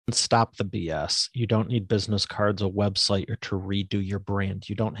Stop the BS. You don't need business cards, a website, or to redo your brand.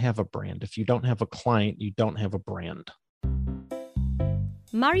 You don't have a brand. If you don't have a client, you don't have a brand.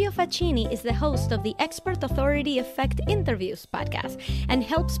 Mario Fachini is the host of the Expert Authority Effect Interviews podcast and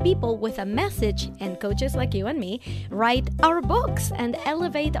helps people with a message, and coaches like you and me, write our books and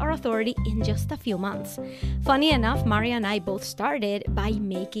elevate our authority in just a few months. Funny enough, Mario and I both started by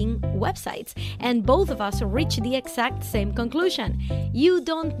making websites, and both of us reached the exact same conclusion. You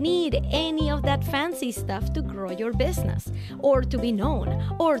don't need any of that fancy stuff to grow your business, or to be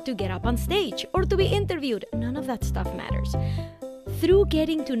known, or to get up on stage, or to be interviewed. None of that stuff matters. Through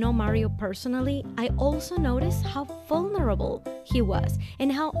getting to know Mario personally, I also noticed how vulnerable he was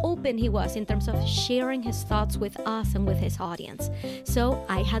and how open he was in terms of sharing his thoughts with us and with his audience. So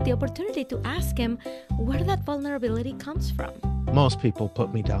I had the opportunity to ask him where that vulnerability comes from. Most people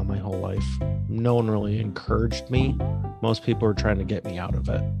put me down my whole life. No one really encouraged me. Most people were trying to get me out of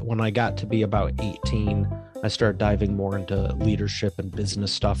it. When I got to be about 18, I started diving more into leadership and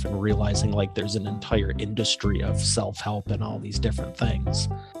business stuff and realizing like there's an entire industry of self-help and all these different things.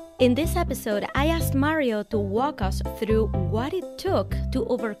 In this episode, I asked Mario to walk us through what it took to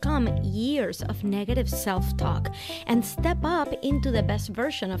overcome years of negative self-talk and step up into the best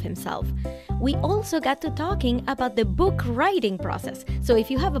version of himself. We also got to talking about the book writing process. So if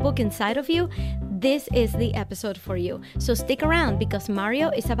you have a book inside of you, this is the episode for you. So stick around because Mario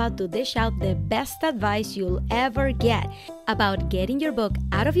is about to dish out the best advice you'll ever get about getting your book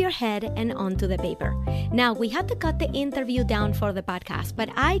out of your head and onto the paper. Now, we had to cut the interview down for the podcast, but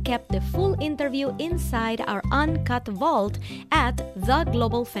I kept the full interview inside our uncut vault at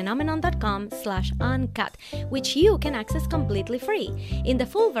theglobalphenomenon.com/uncut, which you can access completely free. In the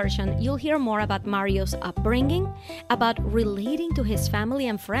full version, you'll hear more about Mario's upbringing, about relating to his family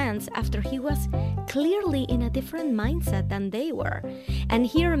and friends after he was clearly in a different mindset than they were, and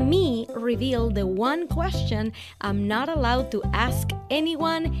hear me reveal the one question I'm not allowed to ask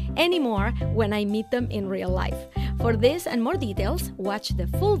anyone anymore when I meet them in real life. For this and more details, watch the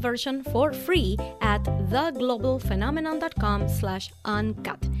full version for free at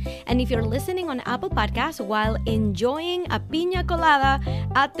theglobalphenomenon.com/uncut. And if you're listening on Apple Podcasts while enjoying a piña colada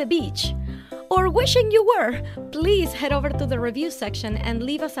at the beach, or wishing you were, please head over to the review section and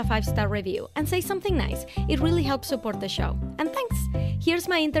leave us a 5-star review and say something nice. It really helps support the show. And thanks. Here's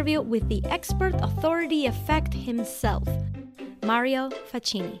my interview with the Expert Authority Effect himself, Mario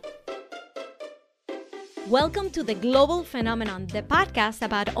Fachini. Welcome to The Global Phenomenon, the podcast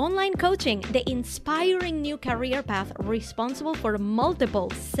about online coaching, the inspiring new career path responsible for multiple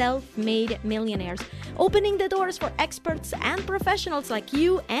self-made millionaires, opening the doors for experts and professionals like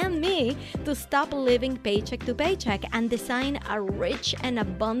you and me to stop living paycheck to paycheck and design a rich and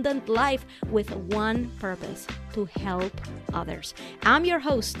abundant life with one purpose: to help others. I'm your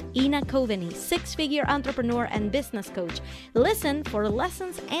host, Ina Coveney, six-figure entrepreneur and business coach. Listen for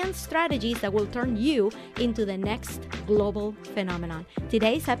lessons and strategies that will turn you into the next global phenomenon.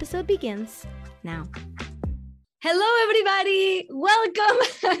 Today's episode begins now. Hello, everybody. Welcome.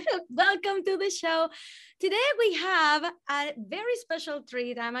 Welcome to the show. Today we have a very special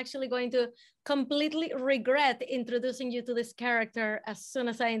treat. I'm actually going to completely regret introducing you to this character as soon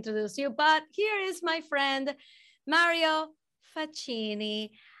as I introduce you, but here is my friend, Mario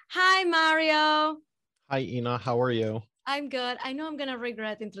Fachini. Hi, Mario. Hi, Ina. How are you? I'm good. I know I'm going to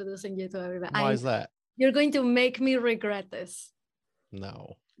regret introducing you to everybody. Why is that? You're going to make me regret this.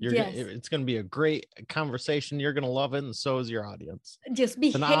 No. Yes. It's going to be a great conversation. You're going to love it, and so is your audience. Just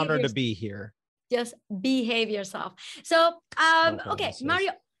behave. It's an honor to be here. Just behave yourself. So, okay,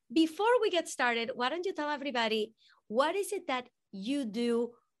 Mario, before we get started, why don't you tell everybody what is it that you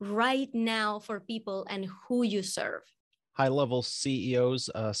do right now for people and who you serve? High-level CEOs,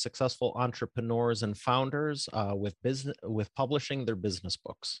 successful entrepreneurs and founders with publishing their business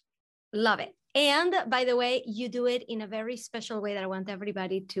books. Love it. And by the way, you do it in a very special way that I want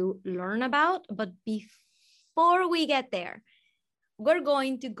everybody to learn about. But before we get there, we're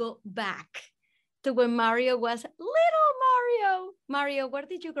going to go back to when Mario was little Mario. Mario, where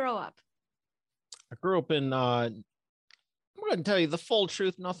did you grow up? I grew up in, I'm going to tell you the full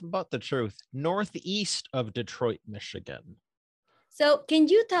truth, nothing but the truth, northeast of Detroit, Michigan. So can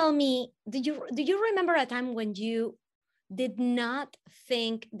you tell me, do you remember a time when you did not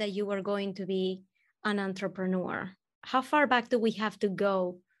think that you were going to be an entrepreneur? How far back do we have to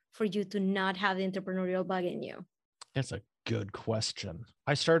go for you to not have the entrepreneurial bug in you? That's a good question.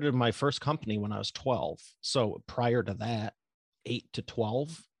 I started my first company when I was 12. So prior to that, 8 to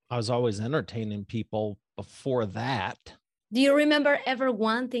 12, I was always entertaining people before that. Do you remember ever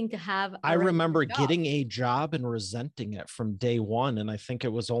wanting to have I remember job? getting a job and resenting it from day one. And I think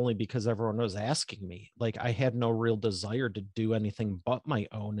it was only because everyone was asking me. Like, I had no real desire to do anything but my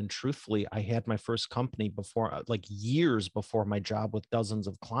own. And truthfully, I had my first company before, like years before my job with dozens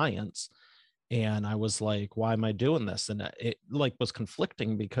of clients. And I was like, why am I doing this? And it like was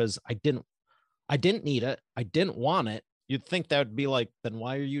conflicting because I didn't need it. I didn't want it. You'd think that would be like, then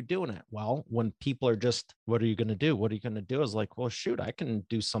why are you doing it? Well, when people are just, what are you going to do? What are you going to do? I was like, well, shoot, I can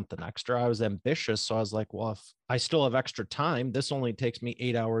do something extra. I was ambitious. So I was like, well, if I still have extra time, this only takes me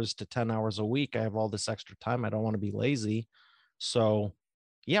 8 hours to 10 hours a week. I have all this extra time. I don't want to be lazy. So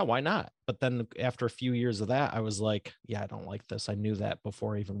yeah, why not? But then after a few years of that, I was like, yeah, I don't like this. I knew that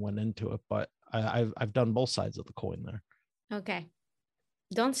before I even went into it, but I've done both sides of the coin there. Okay.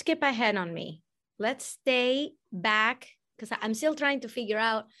 Don't skip ahead on me. Let's stay back because I'm still trying to figure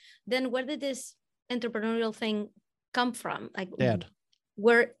out then where did this entrepreneurial thing come from? Like Dad.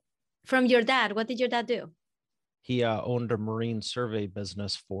 Where from your dad? What did your dad do? He owned a marine survey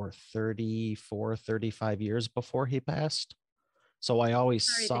business for 34, 35 years before he passed. So I always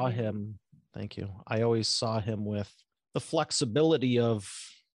saw him. Thank you. I always saw him with the flexibility of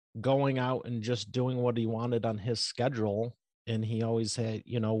going out and just doing what he wanted on his schedule. And he always had,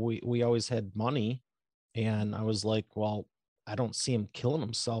 we always had money. And I was like, well, I don't see him killing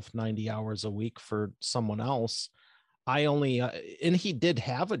himself 90 hours a week for someone else. I only, and he did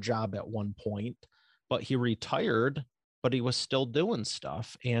have a job at one point, but he retired, but he was still doing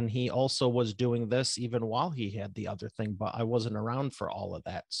stuff. And he also was doing this even while he had the other thing, but I wasn't around for all of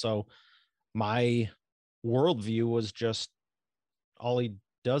that. So my worldview was just all he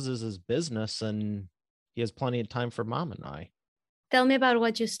does is his business, and he has plenty of time for mom and I. Tell me about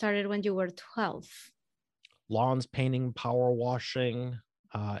what you started when you were 12. Lawns painting, power washing.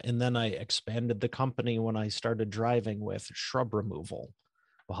 And then I expanded the company when I started driving with shrub removal.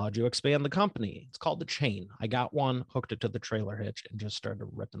 Well, how'd you expand the company? It's called the chain. I got one, hooked it to the trailer hitch, and just started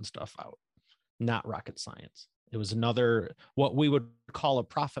ripping stuff out. Not rocket science. It was another, what we would call a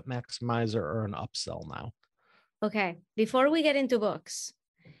profit maximizer or an upsell now. Okay. Before we get into books,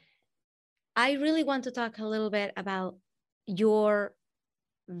 I really want to talk a little bit about your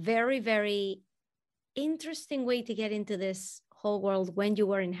very, very interesting way to get into this whole world when you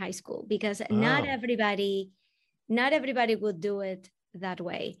were in high school, because not everybody would do it that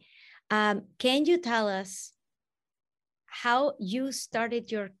way. Can you tell us how you started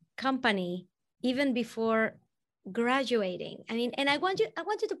your company even before graduating? I mean, and I want you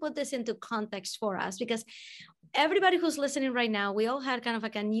to put this into context for us, because everybody who's listening right now, we all had kind of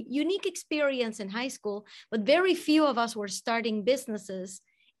like a unique experience in high school, but very few of us were starting businesses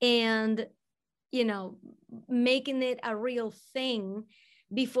and making it a real thing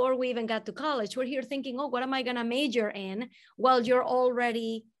before we even got to college. We're here thinking, oh, what am I going to major in? While you're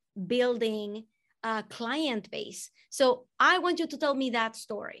already building a client base. So I want you to tell me that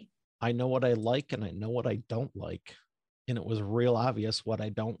story. I know what I like and I know what I don't like. And it was real obvious what I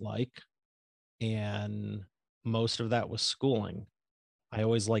don't like. And most of that was schooling. I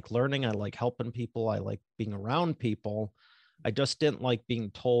always like learning. I like helping people. I like being around people. I just didn't like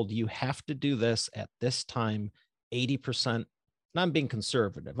being told you have to do this at this time, 80%. And I'm being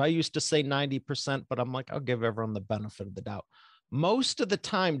conservative. I used to say 90%, but I'm like, I'll give everyone the benefit of the doubt. Most of the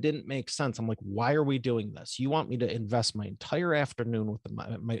time didn't make sense. I'm like, why are we doing this? You want me to invest my entire afternoon with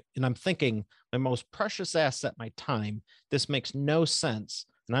my and I'm thinking my most precious asset, my time. This makes no sense.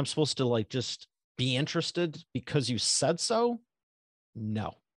 And I'm supposed to like just be interested because you said so?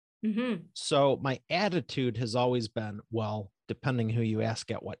 No. Mm-hmm. So my attitude has always been, well, depending who you ask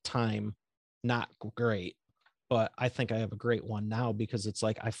at what time, not great. But I think I have a great one now because it's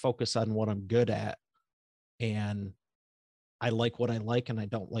like I focus on what I'm good at, and I like what I like and I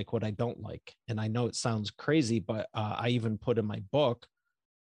don't like what I don't like. And I know it sounds crazy, but I even put in my book,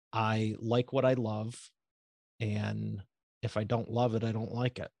 I like what I love. And if I don't love it, I don't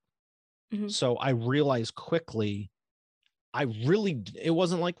like it. Mm-hmm. So I realized quickly, it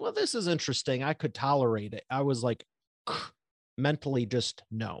wasn't like, well, this is interesting, I could tolerate it. I was like, mentally just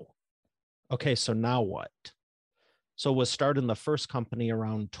no. Okay, so now what? So was starting the first company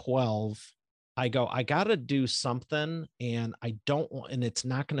around 12. I got to do something, and I don't want, and it's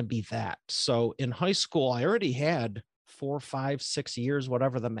not going to be that. So in high school, I already had 4, 5, 6 years,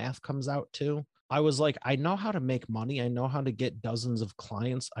 whatever the math comes out to. I was like, I know how to make money. I know how to get dozens of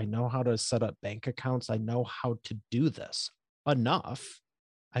clients. I know how to set up bank accounts. I know how to do this enough.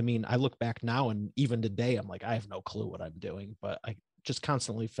 I mean, I look back now and even today, I'm like, I have no clue what I'm doing, but I just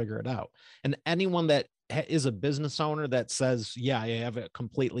constantly figure it out. And anyone that is a business owner that says, yeah, I have it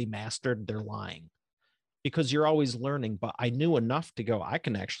completely mastered, they're lying. because you're always learning. But I knew enough to go, I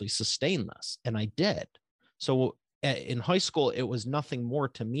can actually sustain this. And I did. So in high school, it was nothing more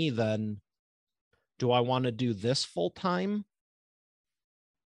to me than, do I want to do this full time?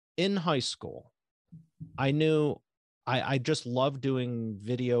 In high school, I knew I just love doing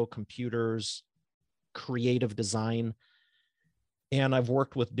video, computers, creative design. And I've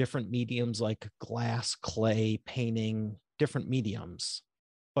worked with different mediums like glass, clay, painting, different mediums.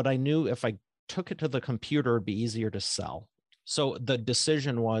 But I knew if I took it to the computer, it'd be easier to sell. So the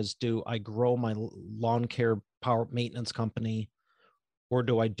decision was, do I grow my lawn care power maintenance company, or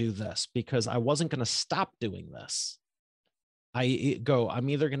do I do this? Because I wasn't going to stop doing this. I'm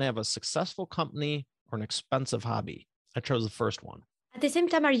either going to have a successful company or an expensive hobby. I chose the first one. At the same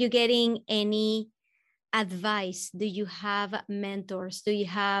time, are you getting any advice? Do you have mentors? Do you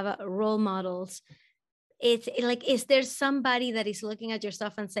have role models? It's like, is there somebody that is looking at your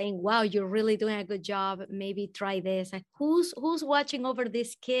stuff and saying, wow, you're really doing a good job, maybe try this? Like, who's watching over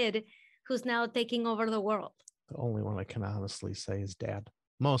this kid who's now taking over the world? The only one I can honestly say is Dad.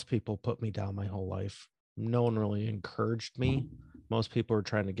 Most people put me down my whole life. No one really encouraged me. Most people were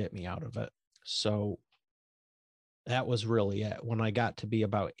trying to get me out of it. So that was really it. When I got to be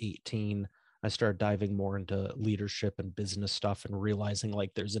about 18, I started diving more into leadership and business stuff and realizing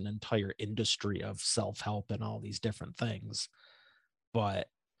like there's an entire industry of self-help and all these different things. But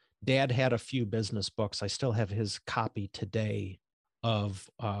Dad had a few business books. I still have his copy today of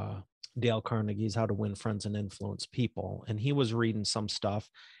Dale Carnegie's How to Win Friends and Influence People. And he was reading some stuff.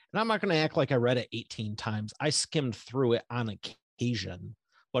 And I'm not going to act like I read it 18 times. I skimmed through it on occasion,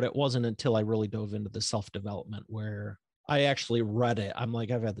 but it wasn't until I really dove into the self-development where I actually read it. I'm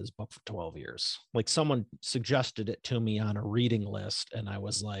like, I've had this book for 12 years. Like someone suggested it to me on a reading list. And I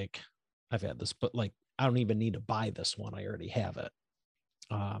was like, I've had this, but like, I don't even need to buy this one. I already have it.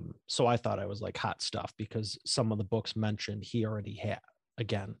 So I thought I was like hot stuff because some of the books mentioned he already had.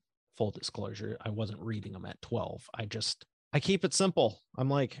 Again, full disclosure, I wasn't reading them at 12. I keep it simple. I'm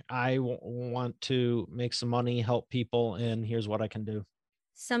like, I want to make some money, help people, and here's what I can do.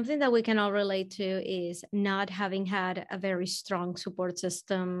 Something that we can all relate to is not having had a very strong support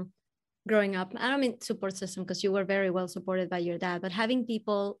system growing up. I don't mean support system because you were very well supported by your dad, but having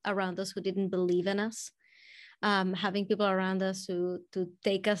people around us who didn't believe in us, having people around us to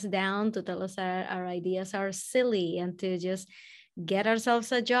take us down, to tell us our ideas are silly, and to just get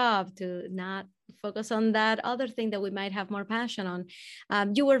ourselves a job, to not focus on that other thing that we might have more passion on.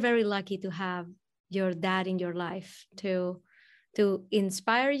 You were very lucky to have your dad in your life to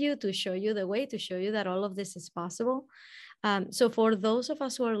inspire you, to show you the way, to show you that all of this is possible. So for those of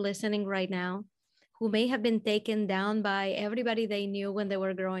us who are listening right now, who may have been taken down by everybody they knew when they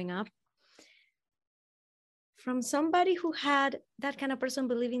were growing up, from somebody who had that kind of person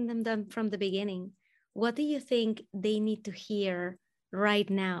believing them from the beginning, what do you think they need to hear right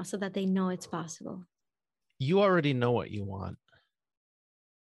now so that they know it's possible? You already know what you want.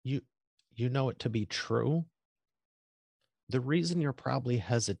 You know it to be true. The reason you're probably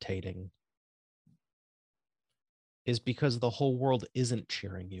hesitating is because the whole world isn't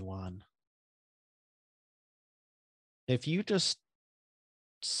cheering you on. If you just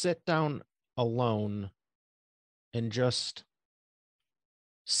sit down alone and just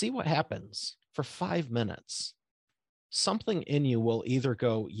see what happens for 5 minutes, something in you will either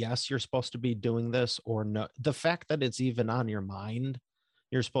go, yes, you're supposed to be doing this, or no. The fact that it's even on your mind,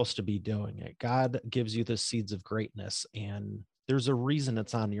 you're supposed to be doing it. God gives you the seeds of greatness, and there's a reason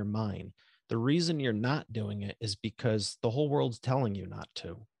it's on your mind. The reason you're not doing it is because the whole world's telling you not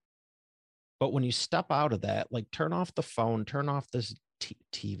to. But when you step out of that, like turn off the phone, turn off this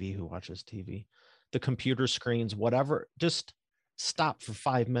TV, who watches TV, the computer screens, whatever, just stop for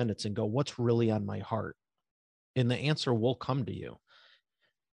 5 minutes and go, what's really on my heart? And the answer will come to you.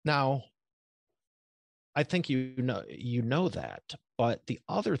 Now, I think you know that, but the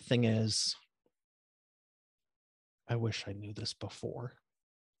other thing is, I wish I knew this before.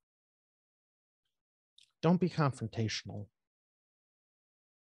 Don't be confrontational.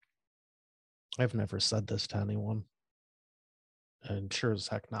 I've never said this to anyone, and sure as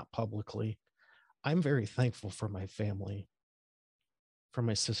heck not publicly. I'm very thankful for my family, for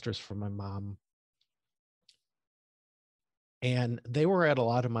my sisters, for my mom. And they were at a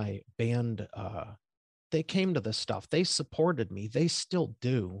lot of my band. They came to this stuff. They supported me. They still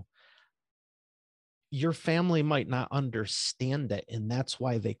do. Your family might not understand it, and that's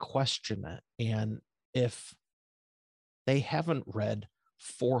why they question it. And if they haven't read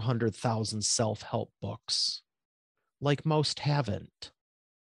 400,000 self-help books, like most haven't,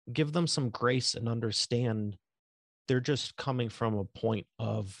 give them some grace and understand they're just coming from a point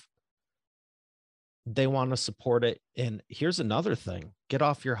of they want to support it. And here's another thing: get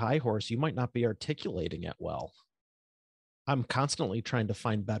off your high horse. You might not be articulating it well. I'm constantly trying to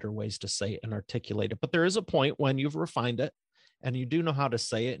find better ways to say it and articulate it. But there is a point when you've refined it and you do know how to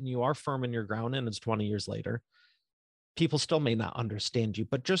say it and you are firm in your ground, and it's 20 years later. People still may not understand you,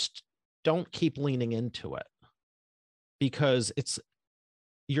 but just don't keep leaning into it, because it's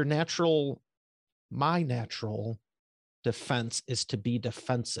your natural, my natural defense is to be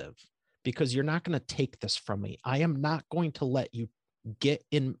defensive, because you're not going to take this from me. I am not going to let you get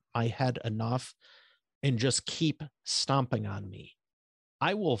in my head enough and just keep stomping on me.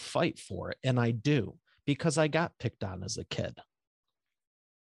 I will fight for it. And I do, because I got picked on as a kid.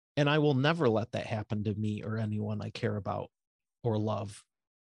 And I will never let that happen to me or anyone I care about or love.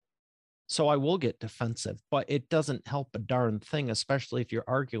 So I will get defensive, but it doesn't help a darn thing, especially if you're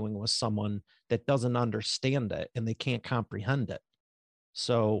arguing with someone that doesn't understand it and they can't comprehend it.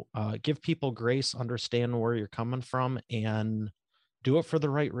 So give people grace, understand where you're coming from, and do it for the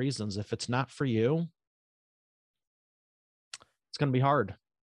right reasons. If it's not for you, it's going to be hard.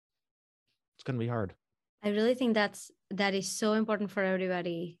 It's going to be hard. I really think that is so important for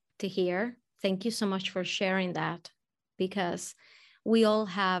everybody to hear. Thank you so much for sharing that, because we all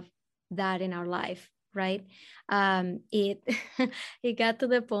have that in our life, right? It it got to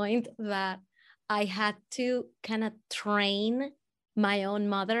the point that I had to kind of train my own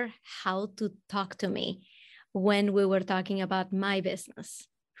mother how to talk to me when we were talking about my business,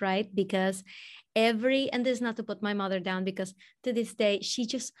 right? Because and this is not to put my mother down, because to this day,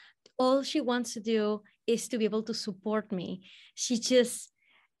 all she wants to do is to be able to support me. She just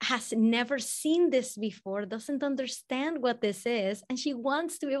has never seen this before, doesn't understand what this is, and she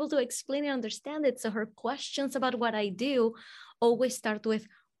wants to be able to explain and understand it. So her questions about what I do always start with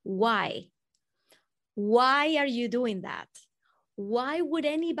why. Why are you doing that? Why would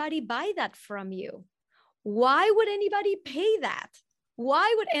anybody buy that from you? Why would anybody pay that?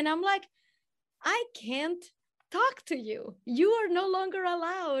 And I'm like, I can't talk to you. You are no longer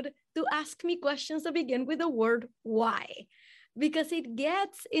allowed to ask me questions that begin with the word why, because it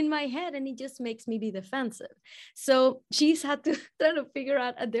gets in my head and it just makes me be defensive. So she's had to try to figure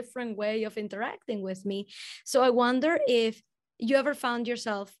out a different way of interacting with me. So I wonder if you ever found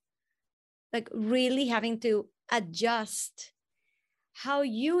yourself like really having to adjust how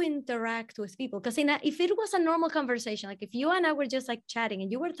you interact with people. Because if it was a normal conversation, like if you and I were just like chatting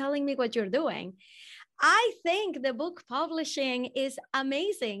and you were telling me what you're doing, I think the book publishing is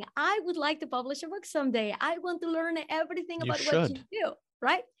amazing. I would like to publish a book someday. I want to learn everything about what you do,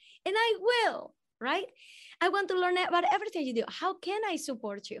 right? And I will, right? I want to learn about everything you do. How can I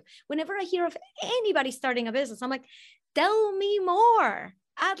support you? Whenever I hear of anybody starting a business, I'm like, tell me more.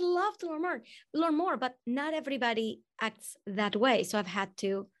 I'd love to learn more, but not everybody acts that way. So I've had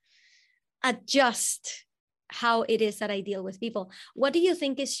to adjust how it is that I deal with people. What do you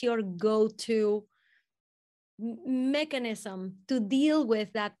think is your go-to mechanism to deal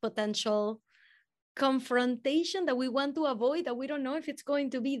with that potential confrontation that we want to avoid, that we don't know if it's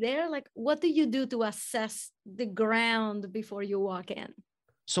going to be there? Like, what do you do to assess the ground before you walk in?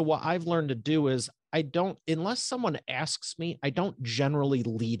 So what I've learned to do is I don't, unless someone asks me, I don't generally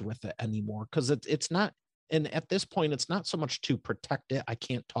lead with it anymore, because it's not, and at this point, it's not so much to protect it. I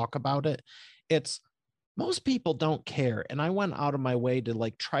can't talk about it. It's most people don't care. And I went out of my way to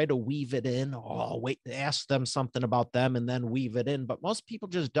like try to weave it in. Oh, wait, ask them something about them and then weave it in. But most people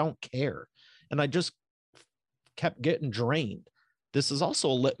just don't care. And I just kept getting drained. This is also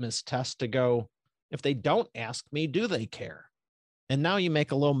a litmus test to go, if they don't ask me, do they care? And now you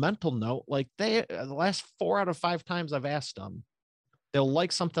make a little mental note, like the last 4 out of 5 times I've asked them, they'll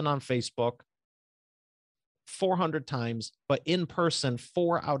like something on Facebook 400 times, but in person,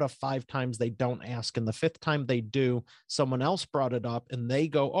 4 out of 5 times they don't ask. And the 5th time they do, someone else brought it up and they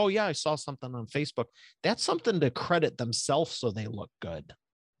go, oh yeah, I saw something on Facebook. That's something to credit themselves so they look good.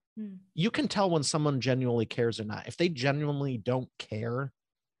 You can tell when someone genuinely cares or not. If they genuinely don't care,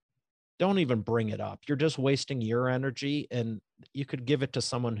 don't even bring it up. You're just wasting your energy, and you could give it to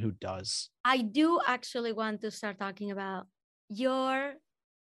someone who does. I do actually want to start talking about your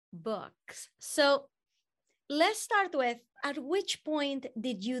books. So let's start with, at which point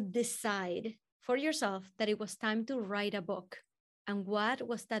did you decide for yourself that it was time to write a book? And what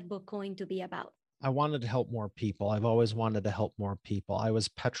was that book going to be about? I wanted to help more people. I've always wanted to help more people. I was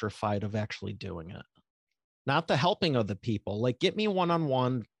petrified of actually doing it. Not the helping of the people. Like, get me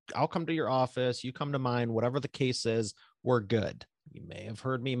one-on-one. I'll come to your office. You come to mine. Whatever the case is, we're good. You may have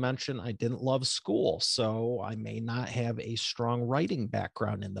heard me mention I didn't love school, so I may not have a strong writing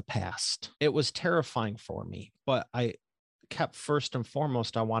background in the past. It was terrifying for me, but I kept first and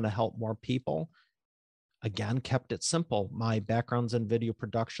foremost, I want to help more people. Again, kept it simple. My background's in video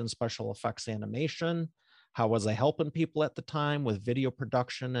production, special effects, animation. How was I helping people at the time with video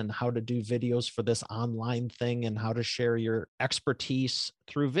production and how to do videos for this online thing and how to share your expertise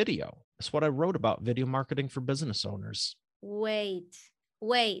through video? That's what I wrote about, video marketing for business owners. Wait,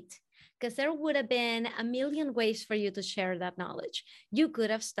 because there would have been a million ways for you to share that knowledge. You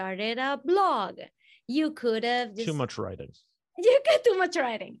could have started a blog. You could have Too much writing. You get too much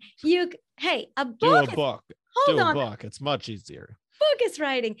writing. Hey, a book. Do a book. Hold Do on. a book. It's much easier. Book is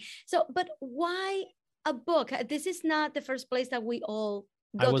writing. So, but why a book? This is not the first place that we all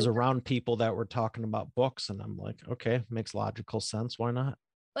go. I was around people that were talking about books, and I'm like, okay, makes logical sense. Why not?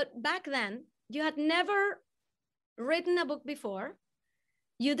 But back then, you had never written a book before.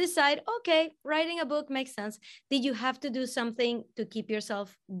 You decide, okay, writing a book makes sense. Did you have to do something to keep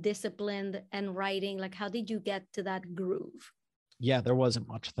yourself disciplined and writing? Like, how did you get to that groove? Yeah, there wasn't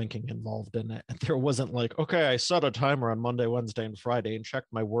much thinking involved in it. There wasn't like, okay, I set a timer on Monday, Wednesday, and Friday and checked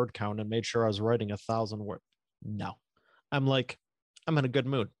my word count and made sure I was writing 1,000 words. No, I'm like, I'm in a good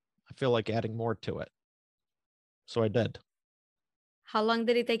mood. I feel like adding more to it. So I did. How long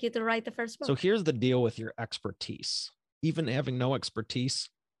did it take you to write the first book? So here's the deal with your expertise. Even having no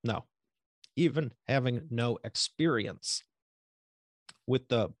expertise, no. Even having no experience with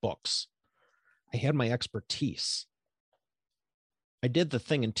the books, I had my expertise. I did the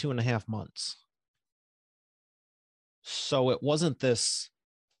thing in 2.5 months. So it wasn't this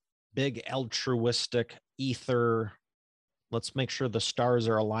big altruistic ether, let's make sure the stars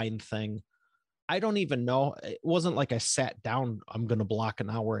are aligned thing. I don't even know. It wasn't like I sat down, I'm going to block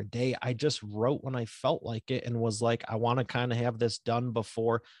an hour a day. I just wrote when I felt like it and was like, I want to kind of have this done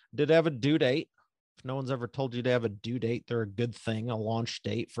before. Did have a due date. If no one's ever told you to have a due date, they're a good thing, a launch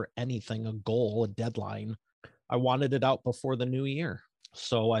date for anything, a goal, a deadline. I wanted it out before the new year.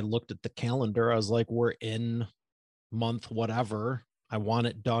 So I looked at the calendar. I was like, we're in month whatever. I want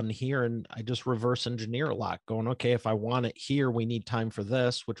it done here. And I just reverse engineer a lot, going, okay, if I want it here, we need time for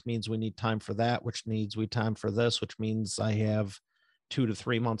this, which means we need time for that, which means we time for this, which means I have 2 to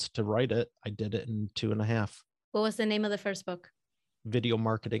 3 months to write it. I did it in 2.5. What was the name of the first book? Video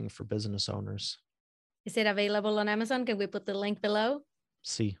Marketing for Business Owners. Is it available on Amazon? Can we put the link below?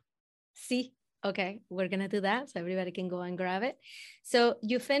 See. Okay, we're going to do that so everybody can go and grab it. So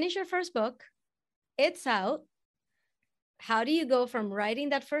you finish your first book. It's out. How do you go from writing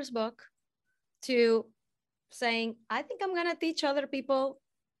that first book to saying, I think I'm going to teach other people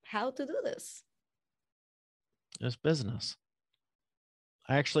how to do this? It's business.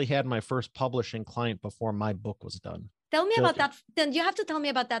 I actually had my first publishing client before my book was done. Tell me about that. Then you have to tell me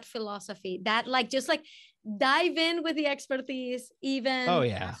about that philosophy, that just dive in with the expertise, even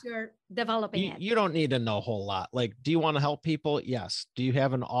as you're developing it. You don't need to know a whole lot. Like, do you want to help people? Yes. Do you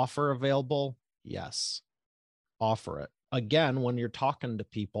have an offer available? Yes. Offer it. Again, when you're talking to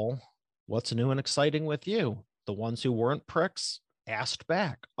people, what's new and exciting with you? The ones who weren't pricks asked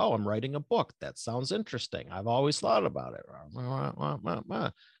back. Oh, I'm writing a book. That sounds interesting. I've always thought about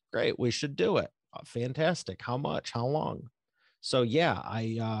it. Great. We should do it. Fantastic. How much? How long? So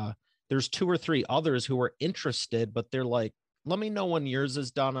yeah, there's 2 or 3 others who are interested, but they're like, let me know when yours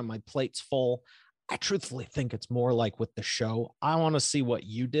is done and my plate's full. I truthfully think it's more like with the show. I want to see what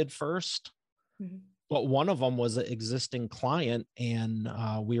you did first. Mm-hmm. But one of them was an existing client, and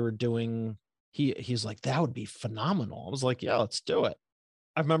we were doing, he's like, that would be phenomenal. I was like, yeah, let's do it.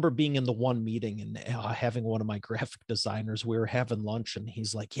 I remember being in the one meeting and having one of my graphic designers, we were having lunch, and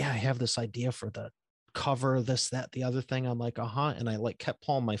he's like, yeah, I have this idea for the cover, this, that, the other thing. I'm like, uh-huh. And I kept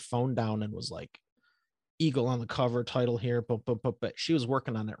pulling my phone down and was like, eagle on the cover, title here, but she was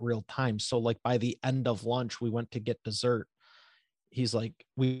working on it real time. So by the end of lunch, we went to get dessert. He's like,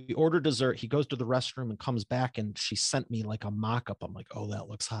 we ordered dessert. He goes to the restroom and comes back, and she sent me a mock-up. I'm like, oh, that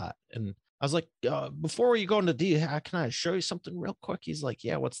looks hot. And I was like, before you go into can I show you something real quick? He's like,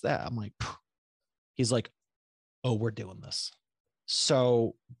 yeah, what's that? I'm like, phew. He's like, oh, we're doing this.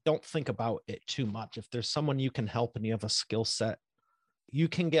 So don't think about it too much. If there's someone you can help and you have a skill set, you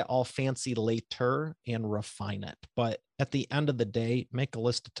can get all fancy later and refine it. But at the end of the day, make a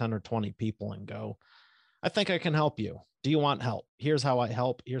list of 10 or 20 people and go, I think I can help you. Do you want help? Here's how I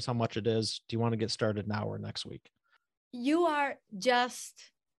help. Here's how much it is. Do you want to get started now or next week? You are just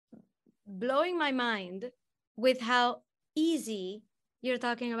blowing my mind with how easy you're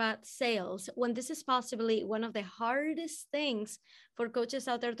talking about sales, when this is possibly one of the hardest things for coaches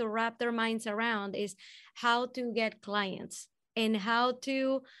out there to wrap their minds around, is how to get clients and how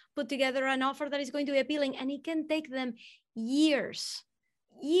to put together an offer that is going to be appealing. And it can take them years.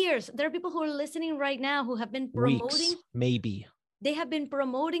 There are people who are listening right now who have been promoting. Weeks, maybe. They have been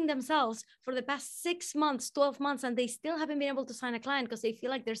promoting themselves for the past 6 months, 12 months, and they still haven't been able to sign a client because they feel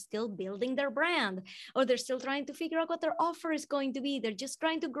like they're still building their brand, or they're still trying to figure out what their offer is going to be. They're just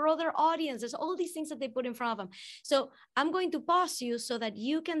trying to grow their audience. There's all these things that they put in front of them. So I'm going to pause you so that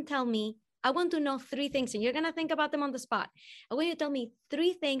you can tell me, I want to know 3 things, and you're going to think about them on the spot. I want you to tell me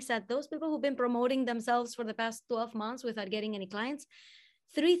 3 things that those people who've been promoting themselves for the past 12 months without getting any clients,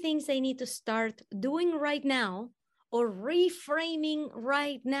 3 things they need to start doing right now or reframing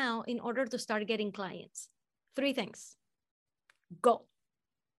right now in order to start getting clients. 3 things. Go.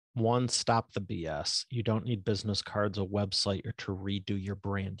 1, stop the BS. You don't need business cards, a website, or to redo your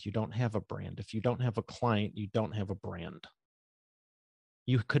brand. You don't have a brand. If you don't have a client, you don't have a brand.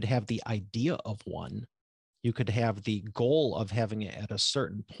 You could have the idea of one. You could have the goal of having it at a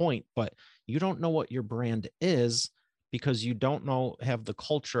certain point, but you don't know what your brand is because you don't have the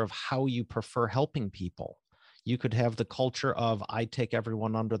culture of how you prefer helping people. You could have the culture of I take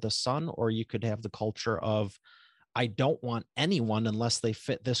everyone under the sun, or you could have the culture of I don't want anyone unless they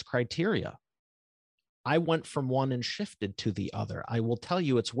fit this criteria. I went from one and shifted to the other. I will tell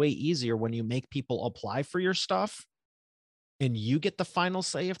you, it's way easier when you make people apply for your stuff and you get the final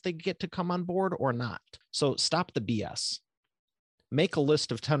say if they get to come on board or not. So stop the BS. Make a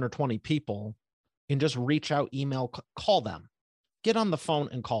list of 10 or 20 people and just reach out, email, call them. Get on the phone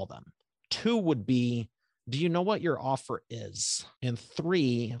and call them. 2 would be, do you know what your offer is? And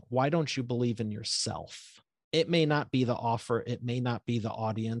 3, why don't you believe in yourself? It may not be the offer. It may not be the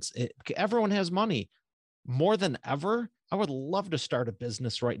audience. Everyone has money. More than ever, I would love to start a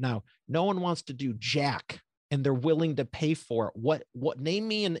business right now. No one wants to do jack, and they're willing to pay for it. What name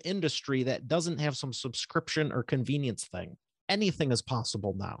me an industry that doesn't have some subscription or convenience thing? Anything is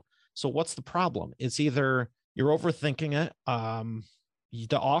possible now. So what's the problem? It's either you're overthinking it.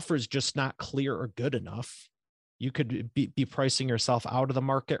 The offer is just not clear or good enough. You could be pricing yourself out of the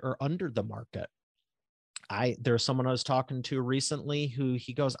market or under the market. There's someone I was talking to recently who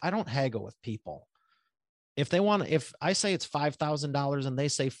he goes, I don't haggle with people. If I say it's $5,000 and they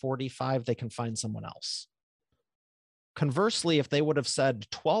say 45, they can find someone else. Conversely, if they would have said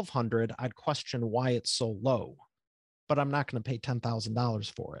 1,200, I'd question why it's so low, but I'm not going to pay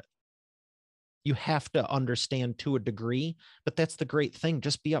 $10,000 for it. You have to understand to a degree, but that's the great thing.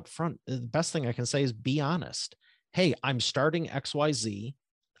 Just be upfront. The best thing I can say is be honest. Hey, I'm starting XYZ.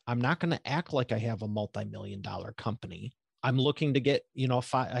 I'm not going to act like I have a multi-million-dollar company. I'm looking to get,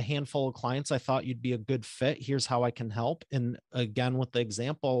 a handful of clients. I thought you'd be a good fit. Here's how I can help. And again, with the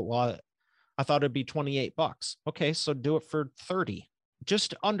example, I thought it'd be $28. Okay, so do it for 30.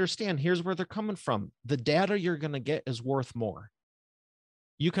 Just understand, here's where they're coming from. The data you're going to get is worth more.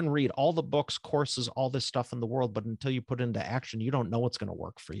 You can read all the books, courses, all this stuff in the world, but until you put it into action, you don't know what's going to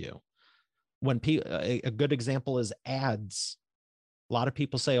work for you. When a good example is ads. A lot of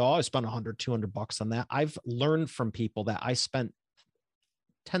people say, oh, I spent $100, $200 on that. I've learned from people that I spent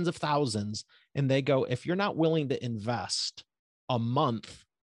tens of thousands, and they go, if you're not willing to invest a month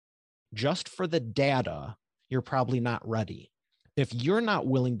just for the data, you're probably not ready. If you're not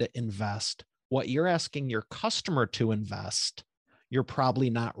willing to invest what you're asking your customer to invest, you're probably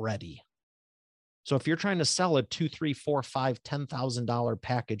not ready. So if you're trying to sell a $2, $3, $4, $5, $10,000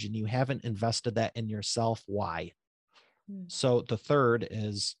 package and you haven't invested that in yourself, why? So the third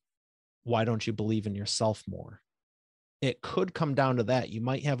is, why don't you believe in yourself more? It could come down to that. You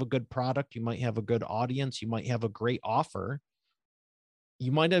might have a good product. You might have a good audience. You might have a great offer.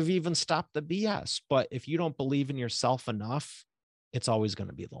 You might have even stopped the BS. But if you don't believe in yourself enough, it's always going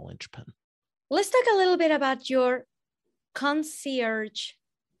to be the linchpin. Let's talk a little bit about your concierge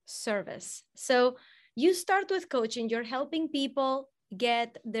service. So you start with coaching. You're helping people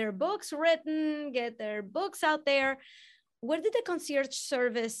get their books written, get their books out there. Where did the concierge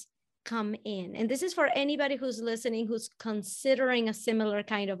service come in? And this is for anybody who's listening, who's considering a similar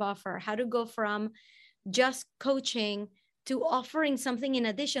kind of offer, how to go from just coaching to offering something in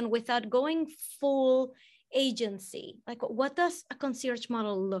addition without going full agency. Like, what does a concierge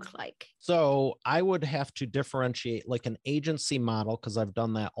model look like? So I would have to differentiate, like an agency model, because I've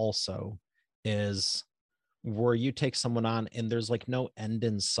done that also, is where you take someone on and there's like no end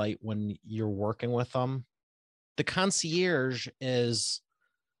in sight when you're working with them. The concierge is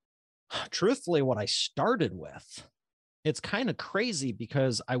truthfully what I started with. It's kind of crazy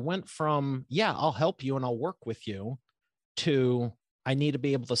because I went from, yeah, I'll help you and I'll work with you, to I need to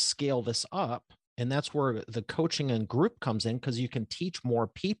be able to scale this up. And that's where the coaching and group comes in, because you can teach more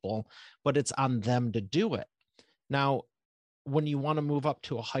people, but it's on them to do it. Now, when you want to move up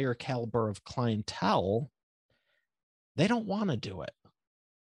to a higher caliber of clientele, they don't want to do it.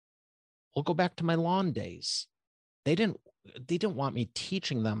 We'll go back to my lawn days. They didn't want me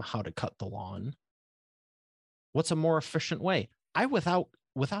teaching them how to cut the lawn. What's a more efficient way? I without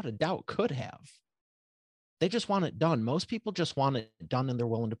a doubt could have. They just want it done. Most people just want it done and they're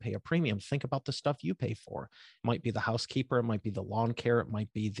willing to pay a premium. Think about the stuff you pay for. It might be the housekeeper. It might be the lawn care. It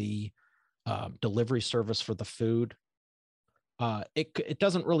might be the delivery service for the food. It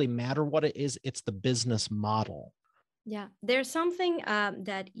doesn't really matter what it is. It's the business model. Yeah. There's something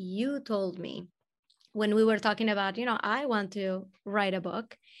that you told me when we were talking about, I want to write a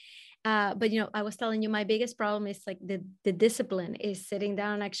book. But, I was telling you my biggest problem is like the discipline is sitting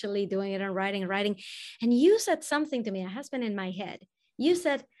down, actually doing it and writing. And you said something to me, it has been in my head. You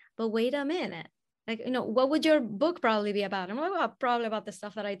said, but wait a minute. Like, what would your book probably be about? I'm like, well, probably about the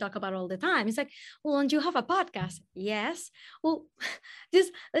stuff that I talk about all the time. It's like, well, don't you have a podcast? Yes. Well,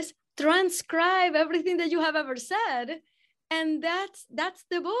 just let's transcribe everything that you have ever said. And that's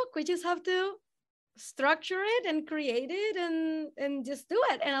the book. We just have to structure it and create it and just do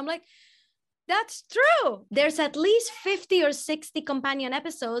it. And I'm like, that's true. There's at least 50 or 60 companion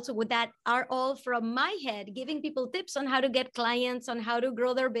episodes that are all from my head, giving people tips on how to get clients, on how to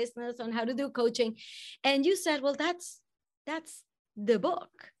grow their business, on how to do coaching. And you said, well, that's the book.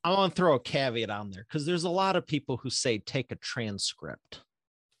 I want to throw a caveat on there because there's a lot of people who say take a transcript.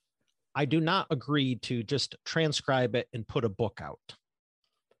 I do not agree to just transcribe it and put a book out.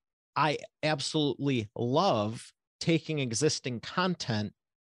 I absolutely love taking existing content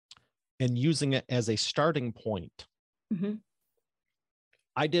and using it as a starting point. Mm-hmm.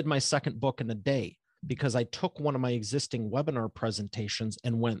 I did my second book in a day because I took one of my existing webinar presentations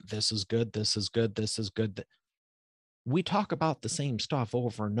and went, this is good, this is good, this is good. We talk about the same stuff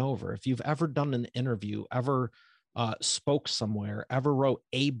over and over. If you've ever done an interview, ever spoke somewhere, ever wrote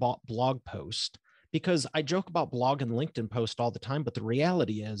a blog post, because I joke about blog and LinkedIn post all the time, but the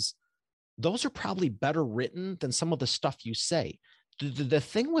reality is those are probably better written than some of the stuff you say. The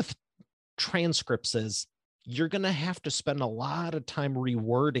thing with transcripts is you're going to have to spend a lot of time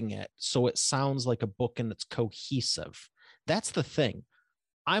rewording it so it sounds like a book and it's cohesive. That's the thing.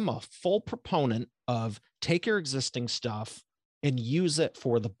 I'm a full proponent of take your existing stuff and use it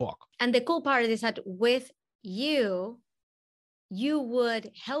for the book. And the cool part is that with you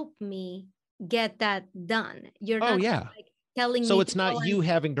would help me get that done. You're not telling me. So it's not you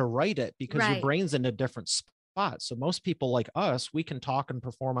having to write it because your brain's in a different spot. So most people like us, we can talk and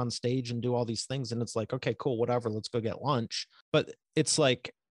perform on stage and do all these things. And it's like, okay, cool, whatever, let's go get lunch. But it's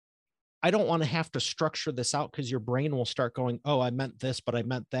like, I don't want to have to structure this out because your brain will start going, oh, I meant this, but I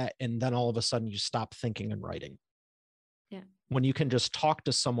meant that. And then all of a sudden you stop thinking and writing. Yeah. When you can just talk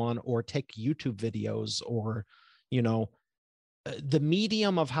to someone or take YouTube videos or, the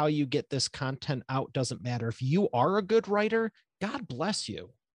medium of how you get this content out doesn't matter. If you are a good writer, God bless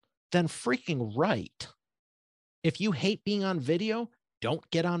you, then freaking write. If you hate being on video, don't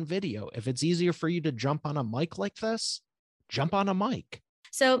get on video. If it's easier for you to jump on a mic like this, jump on a mic.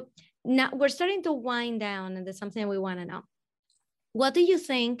 So now we're starting to wind down, and there's something we want to know. What do you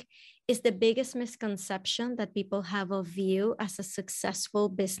think is the biggest misconception that people have of you as a successful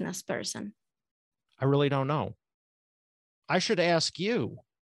business person? I really don't know. I should ask you.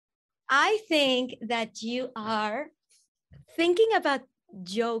 I think that you are thinking about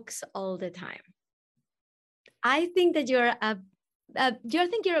jokes all the time. I think that you're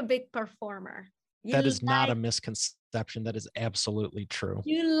a big performer. That is not a misconception. That is absolutely true.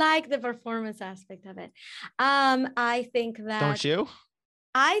 You like the performance aspect of it. I think that. Don't you?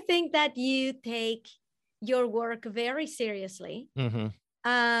 I think that you take your work very seriously. Mm-hmm.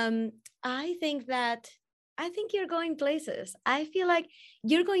 I think you're going places. I feel like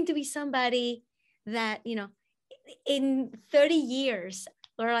you're going to be somebody that, in 30 years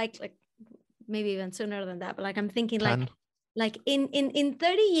or like maybe even sooner than that, but like I'm thinking 10. like in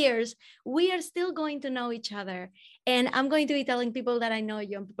 30 years, we are still going to know each other. And I'm going to be telling people that I know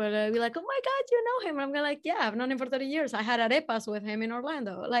you, and people are going to be like, oh my God, you know him. And I'm going to like, yeah, I've known him for 30 years. I had arepas with him in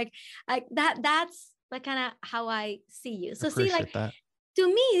Orlando. Like that's like kind of how I see you. So see, like that. To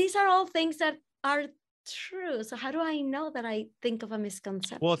me, these are all things that are true. So how do I know that I think of a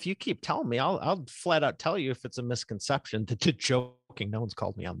misconception? Well, if you keep telling me, I'll flat out tell you if it's a misconception. To joking, no one's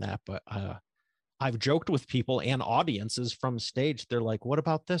called me on that, but I've joked with people and audiences from stage. They're like, what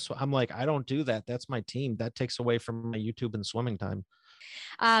about this? I'm like, I don't do that. That's my team. That takes away from my YouTube and swimming time.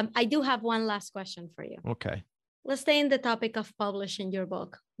 I do have one last question for you. Okay. Let's stay in the topic of publishing your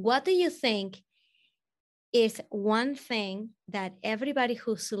book. What do you think is one thing that everybody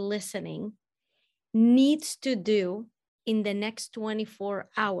who's listening needs to do in the next 24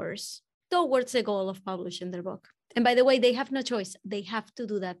 hours towards the goal of publishing their book? And by the way, they have no choice. They have to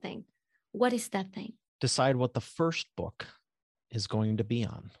do that thing. What is that thing? decide what the first book is going to be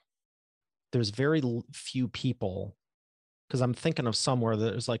on. There's very few people, because I'm thinking of somewhere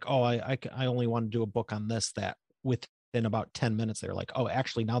that is like, oh, I only want to do a book on this, that within about 10 minutes, they're like, oh,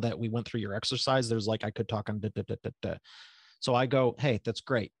 actually, now that we went through your exercise, there's like, I could talk on da. So I go, hey, that's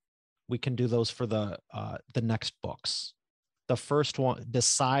great. We can do those for the next books. The first one,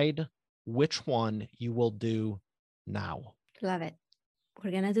 decide which one you will do now. Love it.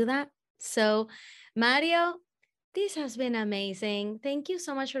 We're going to do that. So, Mario, this has been amazing. Thank you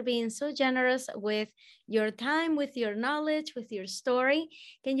so much for being so generous with your time, with your knowledge, with your story.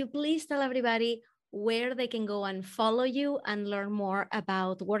 Can you please tell everybody where they can go and follow you and learn more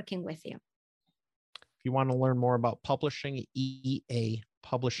about working with you? If you want to learn more about publishing,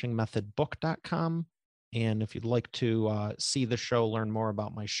 eapublishingmethodbook.com. And if you'd like to see the show, learn more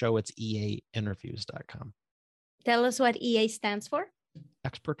about my show, it's eainterviews.com. Tell us what EA stands for.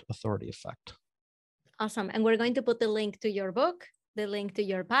 Expert Authority Effect. Awesome. And we're going to put the link to your book, the link to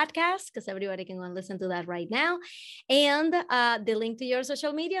your podcast, because everybody can go and listen to that right now, and the link to your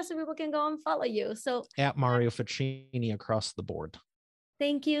social media so people can go and follow you. So at Mario Fachini across the board.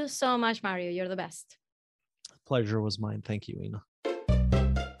 Thank you so much, Mario. You're the best. Pleasure was mine. Thank you, Ina.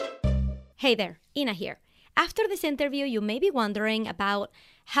 Hey there, Ina here. After this interview, you may be wondering about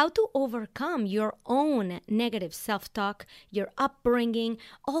how to overcome your own negative self-talk, your upbringing,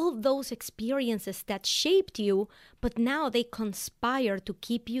 all those experiences that shaped you, but now they conspire to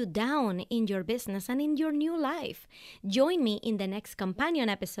keep you down in your business and in your new life. Join me in the next companion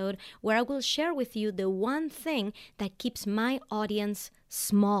episode where I will share with you the one thing that keeps my audience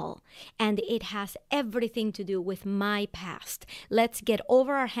small, and it has everything to do with my past. Let's get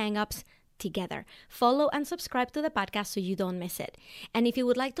over our hang-ups together. Follow and subscribe to the podcast so you don't miss it. And if you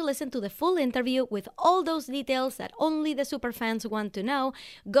would like to listen to the full interview with all those details that only the superfans want to know,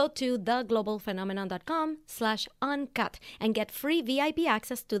 go to theglobalphenomenon.com/uncut and get free VIP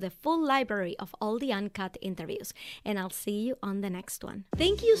access to the full library of all the uncut interviews. And I'll see you on the next one.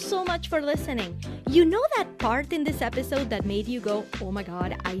 Thank you so much for listening. You know that part in this episode that made you go, oh my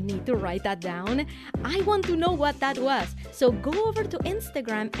God, I need to write that down? I want to know what that was. So go over to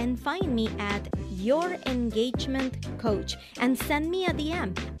Instagram and find me at Your Engagement Coach and send me a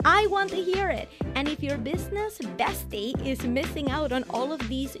DM. I want to hear it. And if your business bestie is missing out on all of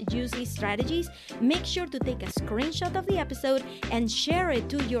these juicy strategies, make sure to take a screenshot of the episode and share it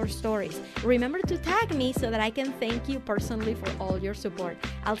to your stories. Remember to tag me so that I can thank you personally for all your support.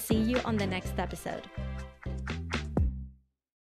 I'll see you on the next episode.